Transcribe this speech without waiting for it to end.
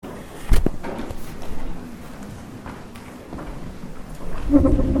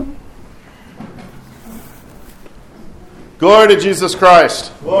Glory to Jesus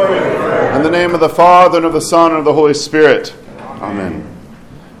Christ. Glory to Christ. In the name of the Father, and of the Son, and of the Holy Spirit. Amen.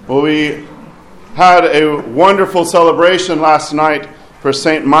 Well, we had a wonderful celebration last night for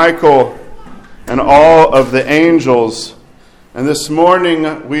St. Michael and all of the angels. And this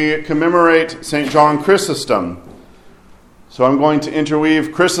morning we commemorate St. John Chrysostom. So I'm going to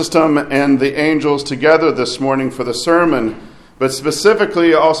interweave Chrysostom and the angels together this morning for the sermon, but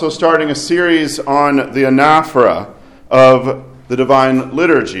specifically also starting a series on the anaphora of the Divine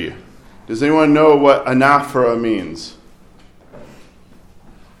Liturgy. Does anyone know what anaphora means?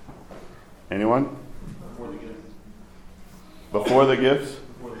 Anyone? Before the gifts. Before the gifts?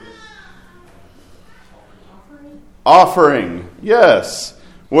 Before the gifts. Offering. Yes.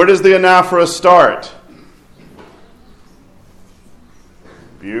 Where does the anaphora start?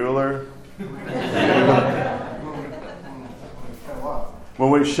 Bueller? When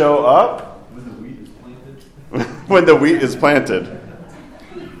we show up? When the wheat is planted. When the wheat is planted.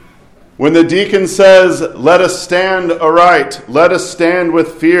 When the deacon says, "Let us stand aright, let us stand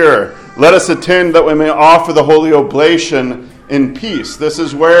with fear, let us attend that we may offer the holy oblation in peace." This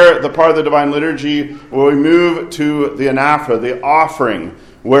is where the part of the Divine Liturgy where we move to the anaphora, the offering,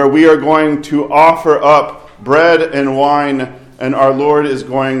 where we are going to offer up bread and wine, and our Lord is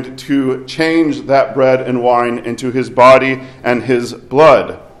going to change that bread and wine into his body and his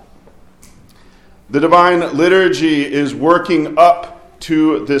blood. The Divine Liturgy is working up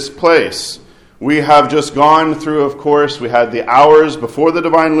to this place. We have just gone through, of course, we had the hours before the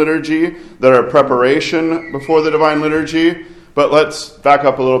Divine Liturgy that are preparation before the Divine Liturgy. But let's back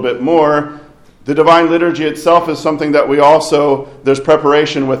up a little bit more. The Divine Liturgy itself is something that we also, there's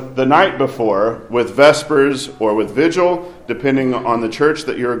preparation with the night before, with Vespers or with Vigil, depending on the church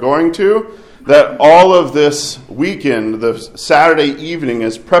that you're going to. That all of this weekend, the Saturday evening,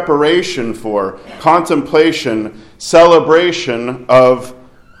 is preparation for contemplation, celebration of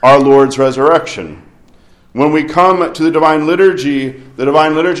our Lord's resurrection. When we come to the Divine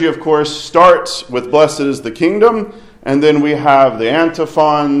Liturgy, of course, starts with "Blessed is the Kingdom," and then we have the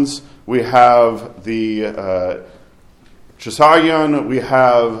antiphons, we have the Trisagion, we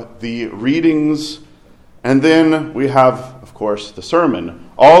have the readings, and then we have, of course, the sermon.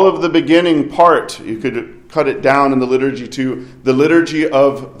 All of the beginning part, you could cut it down in the liturgy to the liturgy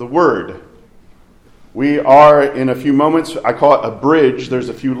of the Word. We are, in a few moments, I call it a bridge. There's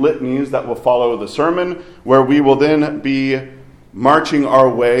a few litanies that will follow the sermon, where we will then be marching our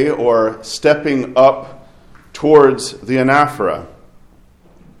way or stepping up towards the anaphora.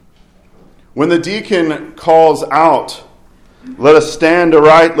 When the deacon calls out, "Let us stand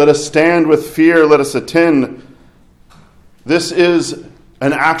aright, let us stand with fear, let us attend," this is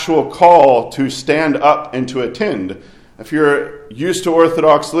an actual call to stand up and to attend. If you're used to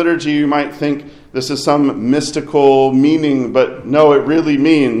Orthodox liturgy, you might think this is some mystical meaning, but no, it really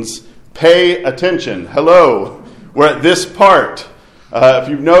means pay attention. Hello, we're at this part. If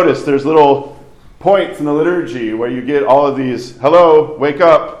you've noticed, there's little points in the liturgy where you get all of these, hello, wake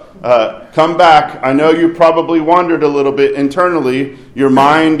up, come back. I know you probably wandered a little bit internally, your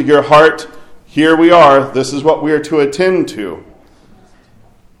mind, your heart. Here we are. This is what we are to attend to.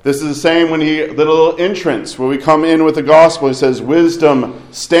 This is the same when the little entrance where we come in with the gospel. He says, "Wisdom,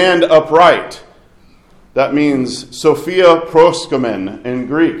 stand upright." That means Sophia proskomen in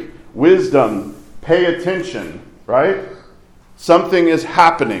Greek. Wisdom, pay attention, right? Something is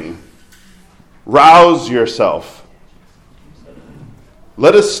happening. Rouse yourself.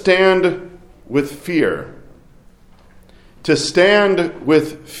 Let us stand with fear. To stand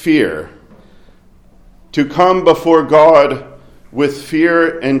with fear. To come before God with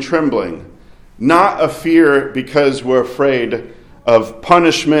fear and trembling. Not a fear because we're afraid of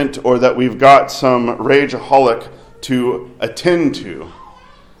punishment or that we've got some rageaholic to attend to,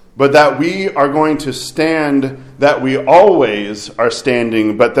 but that we are going to stand, that we always are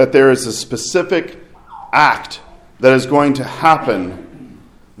standing, but that there is a specific act that is going to happen,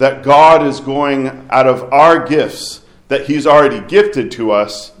 that God is going, out of our gifts that he's already gifted to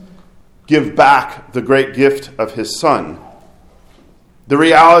us, give back the great gift of his Son. The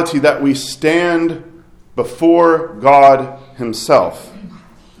reality that we stand before God himself.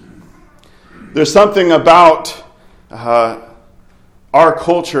 There's something about our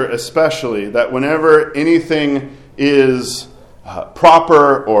culture especially, that whenever anything is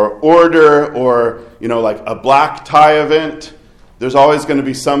proper or order or, like a black tie event, there's always going to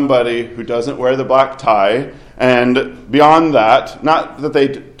be somebody who doesn't wear the black tie. And beyond that, not that they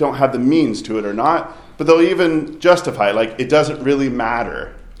don't have the means to it or not, but they'll even justify it, like it doesn't really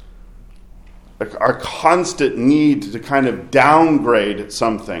matter. our constant need to kind of downgrade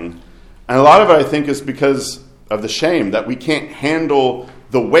something. And a lot of it, I think, is because of the shame that we can't handle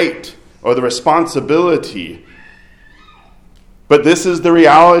the weight or the responsibility. But this is the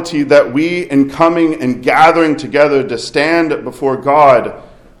reality that we, in coming and gathering together to stand before God,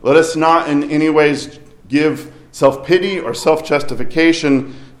 let us not in any ways give self-pity or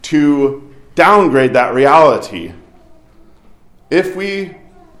self-justification to downgrade that reality. If we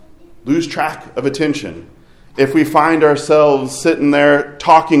lose track of attention, if we find ourselves sitting there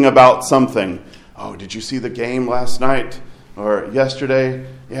talking about something, oh, did you see the game last night or yesterday?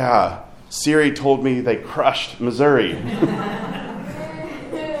 Yeah, Siri told me they crushed Missouri.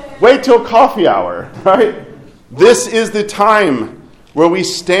 Wait till coffee hour, right? This is the time where we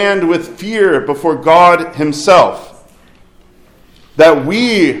stand with fear before God himself, that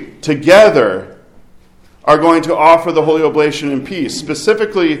we together are going to offer the holy oblation in peace,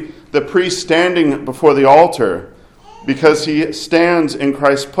 specifically the priest standing before the altar, because he stands in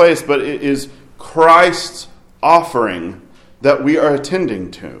Christ's place, but it is Christ's offering that we are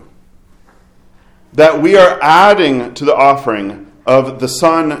attending to, that we are adding to the offering of the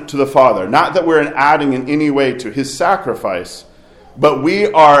Son to the Father. Not that we're adding in any way to his sacrifice, but we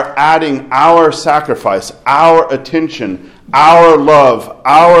are adding our sacrifice, our attention, our love,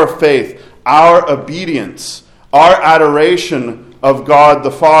 our faith, our obedience, our adoration of God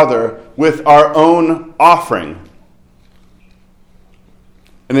the Father with our own offering.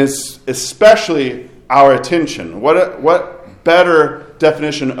 And it's especially our attention. What better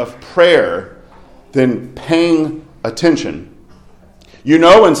definition of prayer than paying attention? You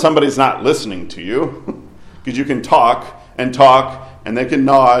know when somebody's not listening to you, because you can talk, and they can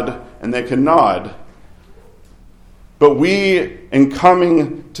nod, and they can nod. But we, in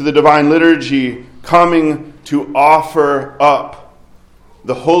coming to the divine liturgy, coming to offer up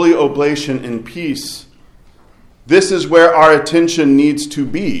the holy oblation in peace, this is where our attention needs to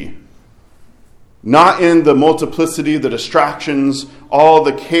be. Not in the multiplicity, the distractions, all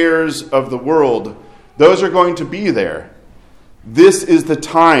the cares of the world. Those are going to be there. This is the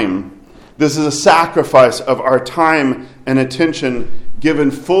time. This is a sacrifice of our time and attention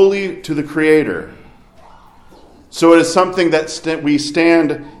given fully to the Creator. So it is something that we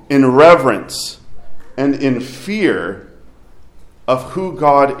stand in reverence and in fear of who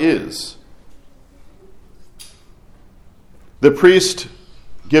God is. The priest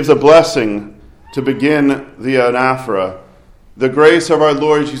gives a blessing to begin the anaphora. The grace of our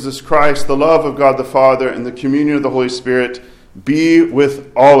Lord Jesus Christ, the love of God the Father, and the communion of the Holy Spirit be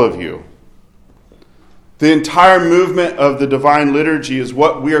with all of you. The entire movement of the divine liturgy is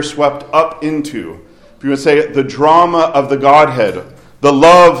what we are swept up into. If you would say the drama of the Godhead, the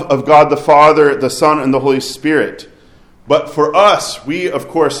love of God the Father, the Son, and the Holy Spirit. But for us, we of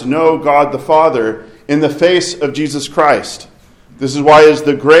course know God the Father in the face of Jesus Christ. This is why it is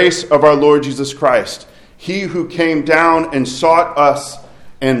the grace of our Lord Jesus Christ, he who came down and sought us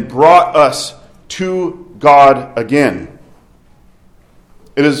and brought us to God again.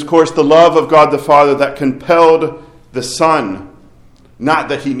 It is, of course, the love of God the Father that compelled the Son, not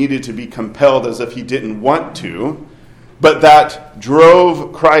that he needed to be compelled as if he didn't want to, but that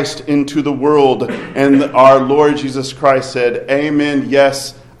drove Christ into the world, and our Lord Jesus Christ said, "Amen,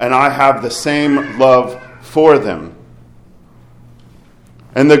 yes, and I have the same love for them."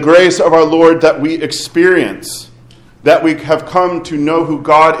 And the grace of our Lord that we experience, that we have come to know who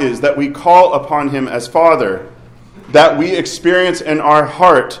God is, that we call upon him as Father, that we experience in our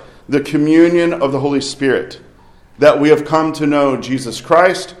heart the communion of the Holy Spirit, that we have come to know Jesus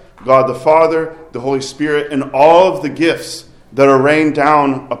Christ, God the Father, the Holy Spirit, and all of the gifts that are rained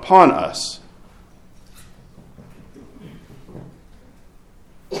down upon us.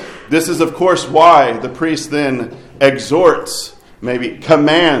 This is, of course, why the priest then exhorts, maybe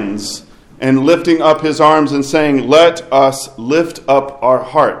commands, and lifting up his arms and saying, "Let us lift up our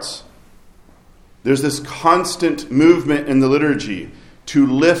hearts." There's this constant movement in the liturgy to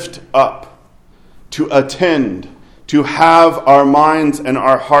lift up, to attend, to have our minds and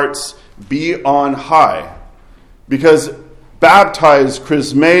our hearts be on high. Because baptized,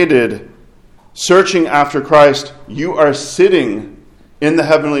 chrismated, searching after Christ, you are sitting in the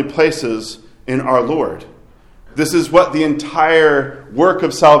heavenly places in our Lord. This is what the entire work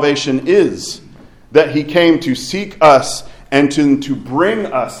of salvation is, that he came to seek us and to bring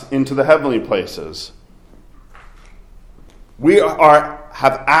us into the heavenly places. We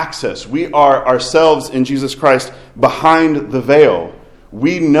have access. We are ourselves in Jesus Christ behind the veil.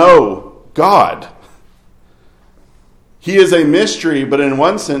 We know God. He is a mystery, but in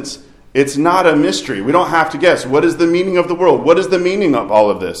one sense, it's not a mystery. We don't have to guess. What is the meaning of the world? What is the meaning of all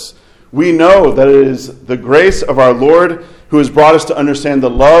of this? We know that it is the grace of our Lord who has brought us to understand the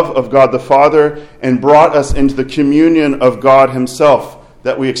love of God the Father and brought us into the communion of God himself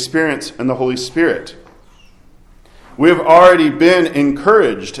that we experience in the Holy Spirit. We have already been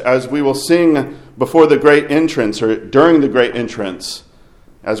encouraged, as we will sing before the great entrance, or during the great entrance,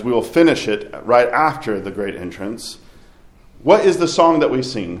 as we will finish it right after the great entrance. What is the song that we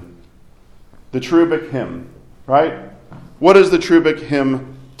sing? The cherubic hymn, right? What does the cherubic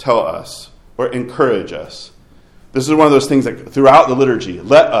hymn tell us or encourage us? This is one of those things that throughout the liturgy,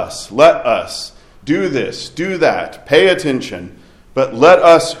 let us do this, do that, pay attention. But let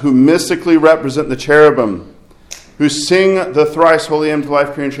us who mystically represent the cherubim, who sing the thrice holy hymn to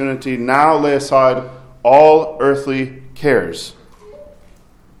life, pure, and Trinity, now lay aside all earthly cares.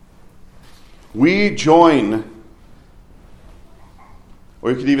 We join,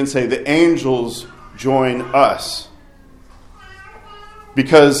 or you could even say the angels join us,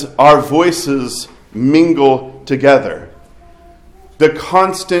 because our voices mingle together. The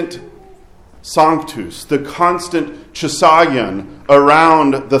constant sanctus, the constant chassagion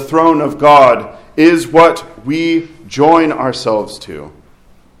around the throne of God is what we join ourselves to.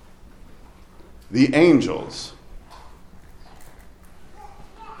 The angels.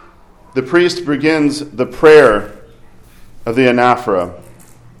 The priest begins the prayer of the anaphora.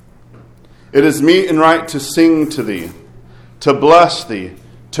 It is meet and right to sing to thee, to bless thee,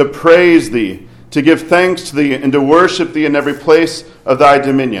 to praise thee, to give thanks to thee, and to worship thee in every place of thy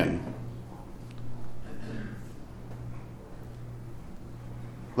dominion.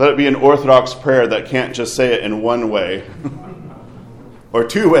 Let it be an Orthodox prayer that can't just say it in one way, or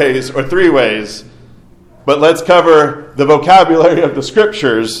two ways, or three ways, but let's cover the vocabulary of the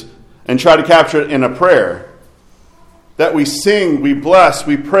Scriptures and try to capture it in a prayer. That we sing, we bless,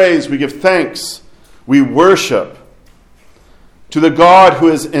 we praise, we give thanks, we worship to the God who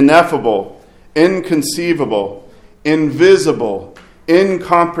is ineffable, inconceivable, invisible,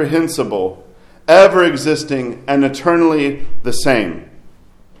 incomprehensible, ever existing, and eternally the same.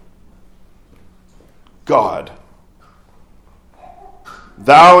 God,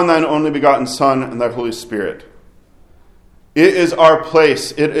 thou and thine only begotten Son and thy Holy Spirit. It is our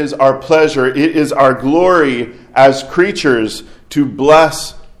place, it is our pleasure, it is our glory as creatures to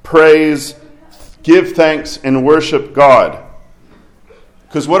bless, praise, give thanks, and worship God.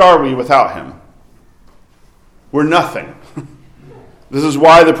 Because what are we without him? We're nothing. This is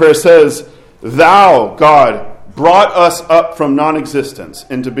why the prayer says, thou, God, brought us up from non-existence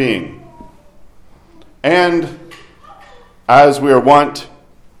into being. And as we are wont,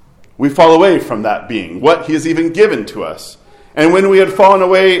 we fall away from that being, what he has even given to us. And when we had fallen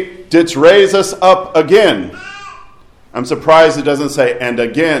away, didst raise us up again. I'm surprised it doesn't say, and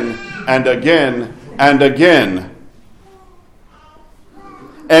again, and again, and again.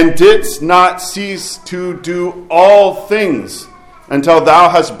 And didst not cease to do all things until thou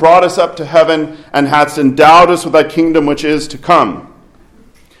hast brought us up to heaven and hast endowed us with thy kingdom which is to come.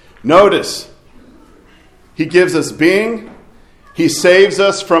 Notice, he gives us being. He saves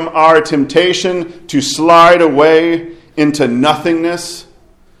us from our temptation to slide away into nothingness,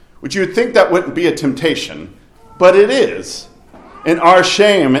 which you would think that wouldn't be a temptation, but it is. In our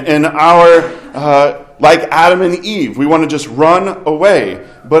shame, in our, like Adam and Eve, we want to just run away.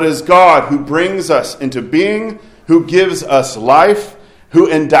 But as God who brings us into being, who gives us life, who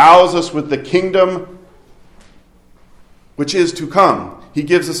endows us with the kingdom which is to come. He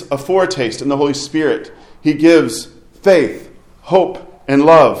gives us a foretaste in the Holy Spirit. He gives faith, hope, and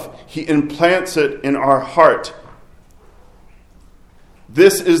love. He implants it in our heart.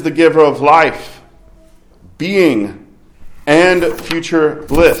 This is the giver of life, being, and future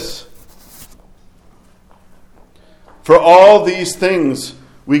bliss. For all these things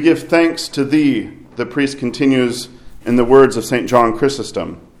we give thanks to thee, the priest continues in the words of St. John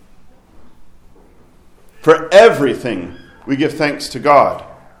Chrysostom. For everything we give thanks to God.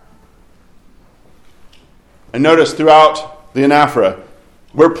 And notice throughout the anaphora,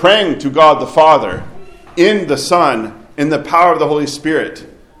 we're praying to God the Father, in the Son, in the power of the Holy Spirit.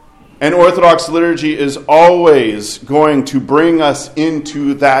 And Orthodox liturgy is always going to bring us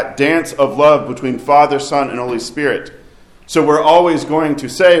into that dance of love between Father, Son, and Holy Spirit. So we're always going to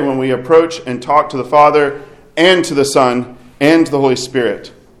say when we approach and talk to the Father and to the Son and to the Holy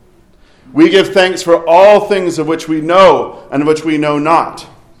Spirit, we give thanks for all things of which we know and of which we know not,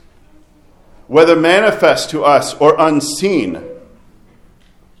 whether manifest to us or unseen.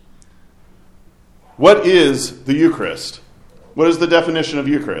 What is the Eucharist? What is the definition of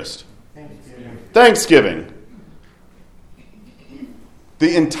Eucharist? Thanksgiving.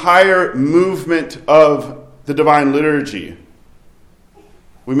 The entire movement of the Divine Liturgy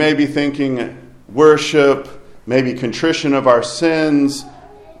We may be thinking worship, maybe contrition of our sins,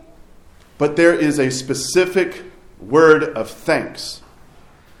 but there is a specific word of thanks,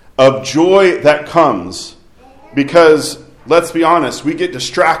 of joy that comes, because, let's be honest, we get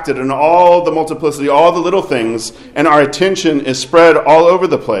distracted in all the multiplicity, all the little things, and our attention is spread all over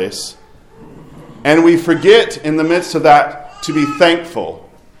the place. And we forget in the midst of that to be thankful,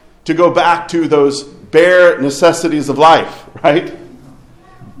 to go back to those bare necessities of life, right?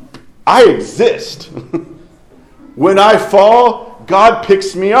 I exist. When I fall, God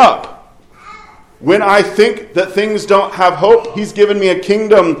picks me up. When I think that things don't have hope, He's given me a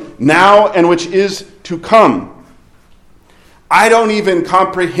kingdom now and which is to come. I don't even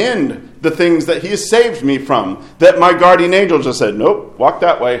comprehend the things that He has saved me from, that my guardian angel just said, nope, walk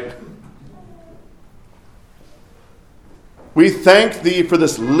that way. We thank Thee for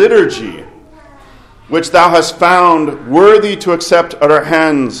this liturgy, which Thou hast found worthy to accept at our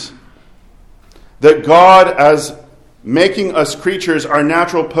hands, that God, as making us creatures, our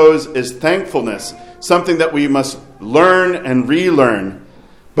natural pose is thankfulness, something that we must learn and relearn,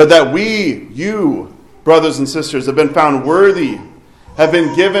 but that we, you, brothers and sisters, have been found worthy, have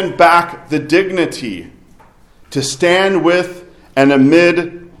been given back the dignity to stand with and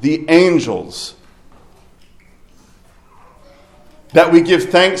amid the angels. That we give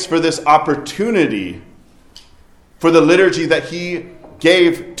thanks for this opportunity, for the liturgy that He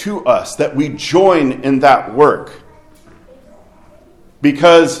gave to us, that we join in that work.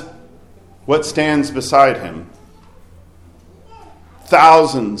 Because what stands beside Him?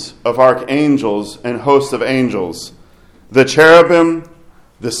 Thousands of archangels and hosts of angels, the cherubim,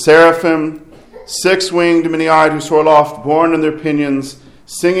 the seraphim, six-winged, many-eyed, who soar aloft, borne on their pinions,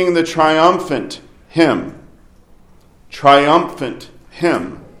 singing the triumphant hymn,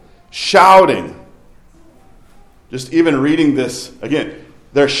 shouting. Just even reading this again,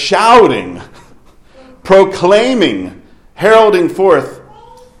 they're shouting, proclaiming, heralding forth,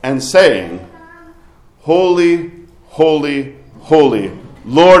 and saying, Holy, holy, holy,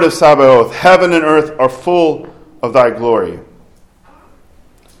 Lord of Sabaoth, heaven and earth are full of Thy glory.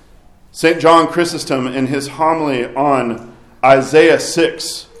 St. John Chrysostom, in his homily on Isaiah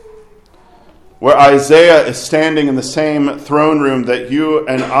 6, where Isaiah is standing in the same throne room that you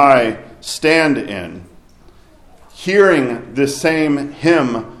and I stand in, hearing this same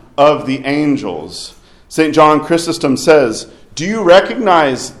hymn of the angels, St. John Chrysostom says, do you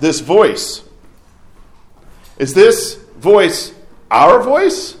recognize this voice? Is this voice our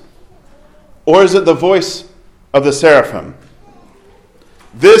voice? Or is it the voice of the seraphim?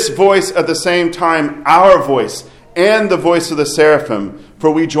 This voice at the same time our voice and the voice of the seraphim,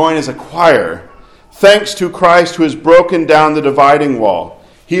 for we join as a choir. Thanks to Christ who has broken down the dividing wall.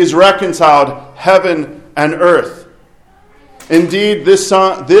 He has reconciled heaven and earth. Indeed, this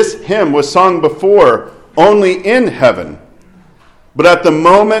hymn was sung before only in heaven. But at the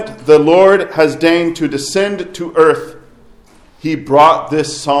moment the Lord has deigned to descend to earth, He brought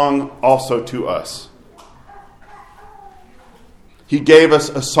this song also to us. He gave us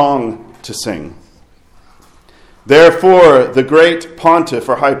a song to sing. Therefore, the great pontiff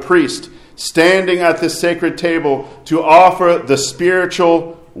or high priest, standing at this sacred table to offer the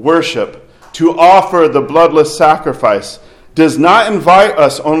spiritual worship, to offer the bloodless sacrifice, does not invite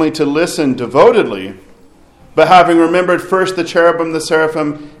us only to listen devotedly, but having remembered first the cherubim, the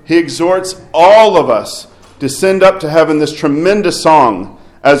seraphim, He exhorts all of us to send up to heaven this tremendous song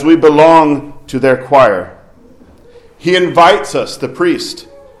as we belong to their choir. He invites us, the priest.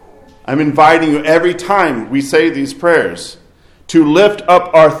 I'm inviting you every time we say these prayers to lift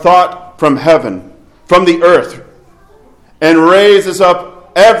up our thought from heaven, from the earth, and raises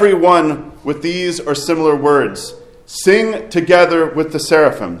up everyone with these or similar words. Sing together with the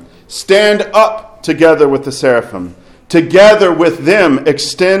seraphim. Stand up together with the seraphim. Together with them,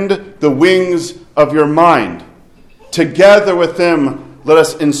 extend the wings of your mind. Together with them, let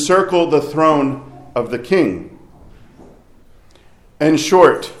us encircle the throne of the King. In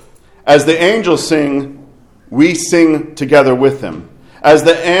short, as the angels sing, we sing together with them. As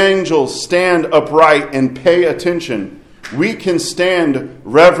the angels stand upright and pay attention, we can stand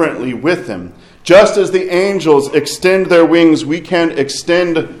reverently with them. Just as the angels extend their wings, we can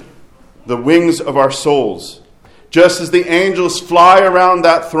extend the wings of our souls. Just as the angels fly around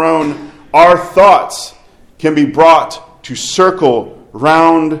that throne, our thoughts can be brought to circle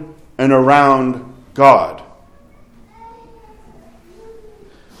round and around God.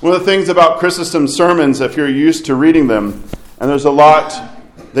 One of the things about Chrysostom's sermons, if you're used to reading them, and there's a lot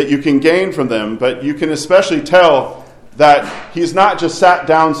that you can gain from them, but you can especially tell that he's not just sat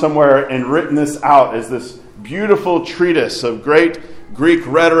down somewhere and written this out as this beautiful treatise of great Greek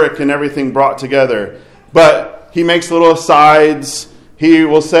rhetoric and everything brought together. But he makes little asides. He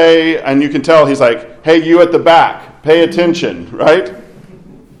will say, and you can tell, he's like, hey, you at the back, pay attention, right?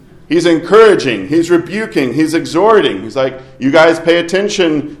 He's encouraging, he's rebuking, he's exhorting. He's like, you guys pay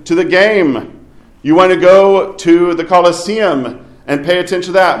attention to the game. You want to go to the Colosseum and pay attention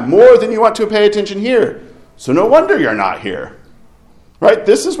to that more than you want to pay attention here. So no wonder you're not here. Right?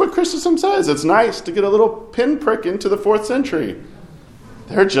 This is what Chrysostom says. It's nice to get a little pinprick into the 4th century.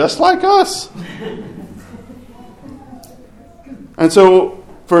 They're just like us. And so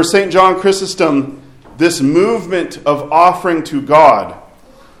for St. John Chrysostom, this movement of offering to God,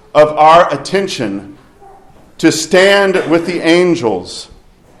 of our attention, to stand with the angels,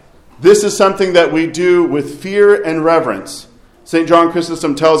 this is something that we do with fear and reverence. St. John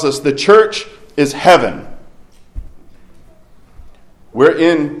Chrysostom tells us the church is heaven. We're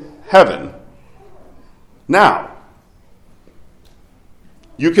in heaven now.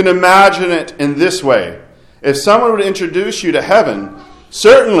 You can imagine it in this way. If someone would introduce you to heaven,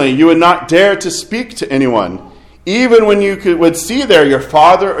 certainly you would not dare to speak to anyone, even when you would see there your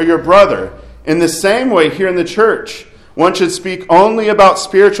father or your brother. In the same way, here in the church, one should speak only about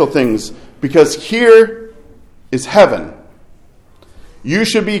spiritual things, because here is heaven. You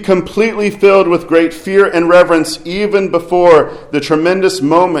should be completely filled with great fear and reverence even before the tremendous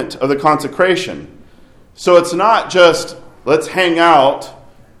moment of the consecration. So it's not just, let's hang out.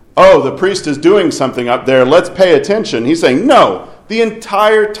 Oh, the priest is doing something up there. Let's pay attention. He's saying, no, the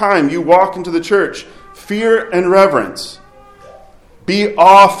entire time you walk into the church, fear and reverence. Be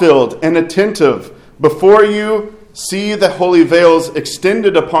awe-filled and attentive before you see the holy veils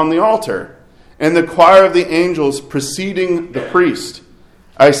extended upon the altar and the choir of the angels preceding the priest.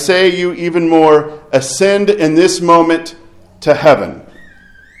 I say you even more, ascend in this moment to heaven.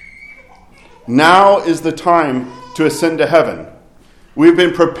 Now is the time to ascend to heaven. We've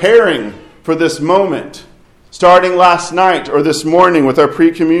been preparing for this moment, starting last night or this morning with our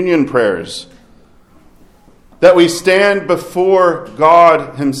pre-communion prayers, that we stand before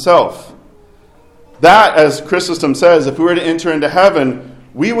God himself. That, as Chrysostom says, if we were to enter into heaven,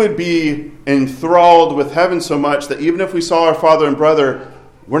 we would be enthralled with heaven so much that even if we saw our father and brother,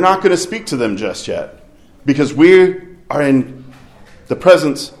 we're not going to speak to them just yet, because we are in the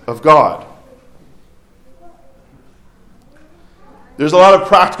presence of God. There's a lot of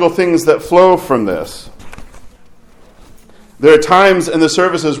practical things that flow from this. There are times in the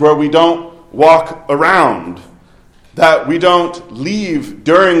services where we don't walk around, that we don't leave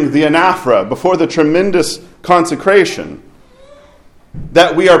during the anaphora, before the tremendous consecration,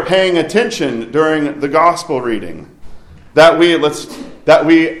 that we are paying attention during the gospel reading, that we,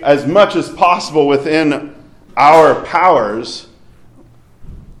 as much as possible within our powers,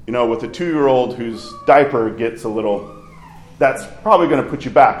 with a 2-year-old whose diaper gets a little, that's probably going to put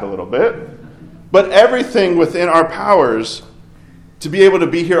you back a little bit, but everything within our powers to be able to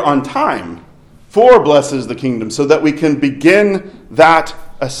be here on time for Blesses the Kingdom, so that we can begin that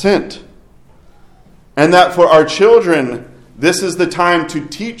ascent. And that for our children, this is the time to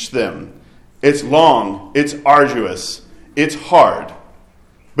teach them. It's long, it's arduous, it's hard.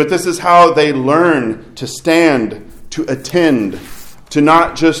 But this is how they learn to stand, to attend, to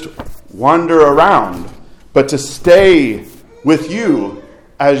not just wander around, but to stay with you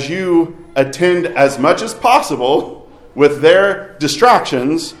as you attend as much as possible with their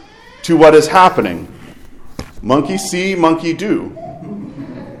distractions to what is happening. Monkey see, monkey do.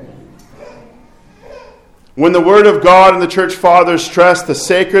 When the Word of God and the Church Fathers stress the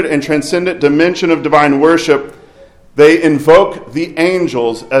sacred and transcendent dimension of divine worship, they invoke the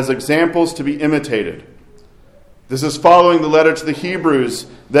angels as examples to be imitated. This is following the letter to the Hebrews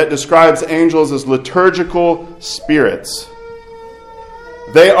that describes angels as liturgical spirits.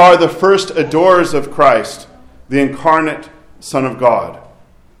 They are the first adorers of Christ, the incarnate Son of God.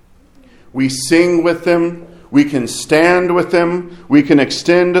 We sing with them, we can stand with them, we can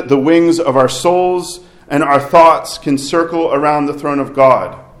extend the wings of our souls, and our thoughts can circle around the throne of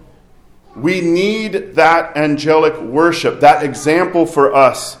God. We need that angelic worship, that example for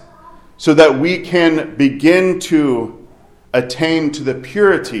us, so that we can begin to attain to the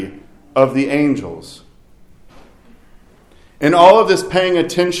purity of the angels. In all of this paying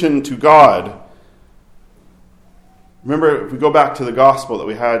attention to God, remember, if we go back to the gospel that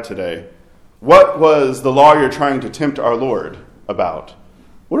we had today, what was the lawyer trying to tempt our Lord about?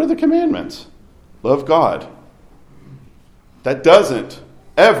 What are the commandments? Love God. That doesn't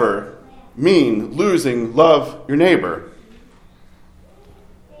ever mean losing love your neighbor.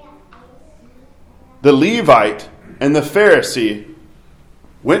 The Levite and the Pharisee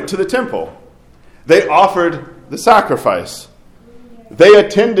went to the temple. They offered the sacrifice. They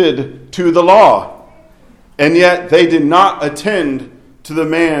attended to the law, and yet they did not attend to the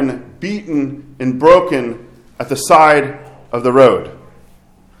man beaten and broken at the side of the road.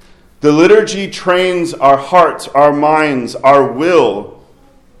 The liturgy trains our hearts, our minds, our will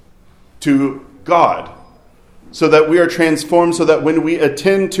to God, so that we are transformed, so that when we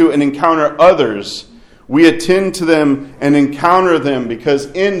attend to and encounter others, we attend to them and encounter them, because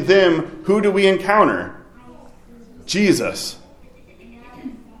in them, who do we encounter? Jesus.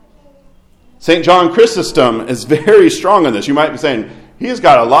 St. John Chrysostom is very strong on this. You might be saying, he has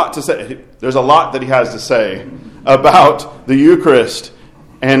got a lot to say. There's a lot that he has to say about the Eucharist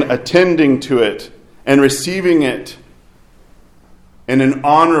and attending to it and receiving it in an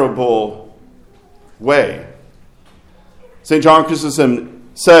honorable way. St. John Chrysostom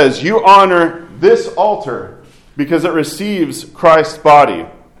says, you honor this altar because it receives Christ's body.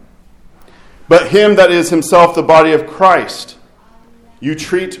 But him that is himself the body of Christ, you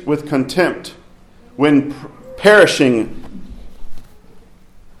treat with contempt when perishing.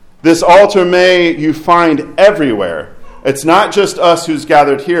 This altar may you find everywhere. It's not just us who's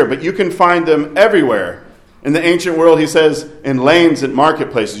gathered here, but you can find them everywhere. In the ancient world, he says, in lanes at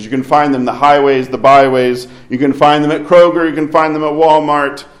marketplaces. You can find them the highways, the byways. You can find them at Kroger. You can find them at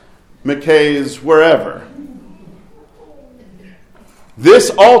Walmart, McKay's, wherever. This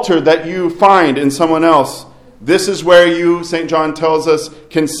altar that you find in someone else, this is where you, St. John tells us,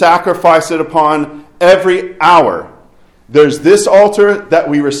 can sacrifice it upon every hour. There's this altar that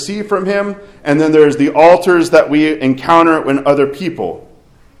we receive from him, and then there's the altars that we encounter in other people.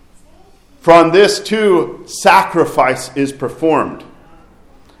 From this, too, sacrifice is performed.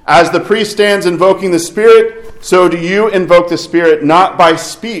 As the priest stands invoking the Spirit, so do you invoke the Spirit, not by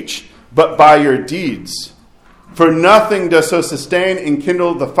speech, but by your deeds. For nothing does so sustain and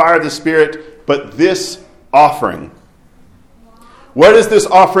kindle the fire of the Spirit, but this offering. Where does this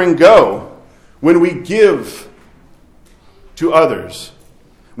offering go? When we give to others.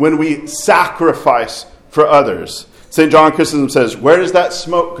 When we sacrifice for others. St. John Chrysostom says, where does that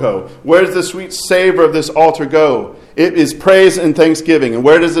smoke go? Where does the sweet savor of this altar go? It is praise and thanksgiving. And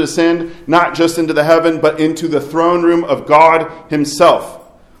where does it ascend? Not just into the heaven, but into the throne room of God himself.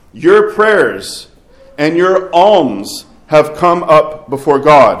 Your prayers and your alms have come up before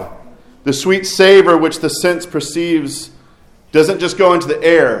God. The sweet savor which the sense perceives doesn't just go into the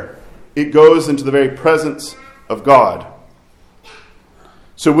air. It goes into the very presence of God.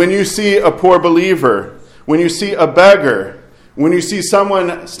 So when you see a poor believer, when you see a beggar, when you see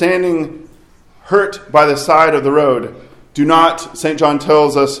someone standing hurt by the side of the road, do not, St. John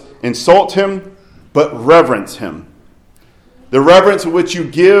tells us, insult him, but reverence him. The reverence which you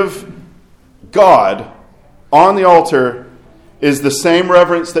give God on the altar is the same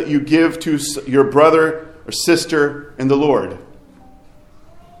reverence that you give to your brother or sister in the Lord.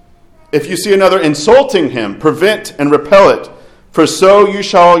 If you see another insulting him, prevent and repel it. For so you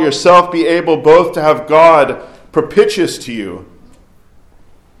shall yourself be able both to have God propitious to you,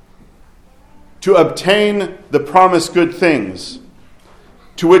 to obtain the promised good things,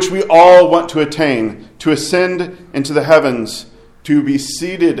 to which we all want to attain, to ascend into the heavens, to be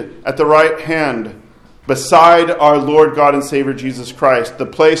seated at the right hand beside our Lord God and Savior Jesus Christ, the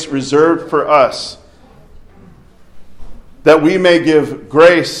place reserved for us, that we may give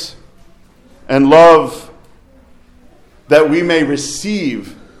grace and love, that we may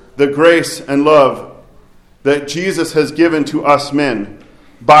receive the grace and love that Jesus has given to us men,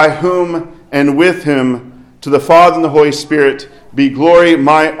 by whom and with him, to the Father and the Holy Spirit, be glory,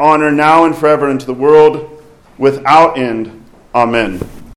 might, honor, now and forever, into the world without end. Amen.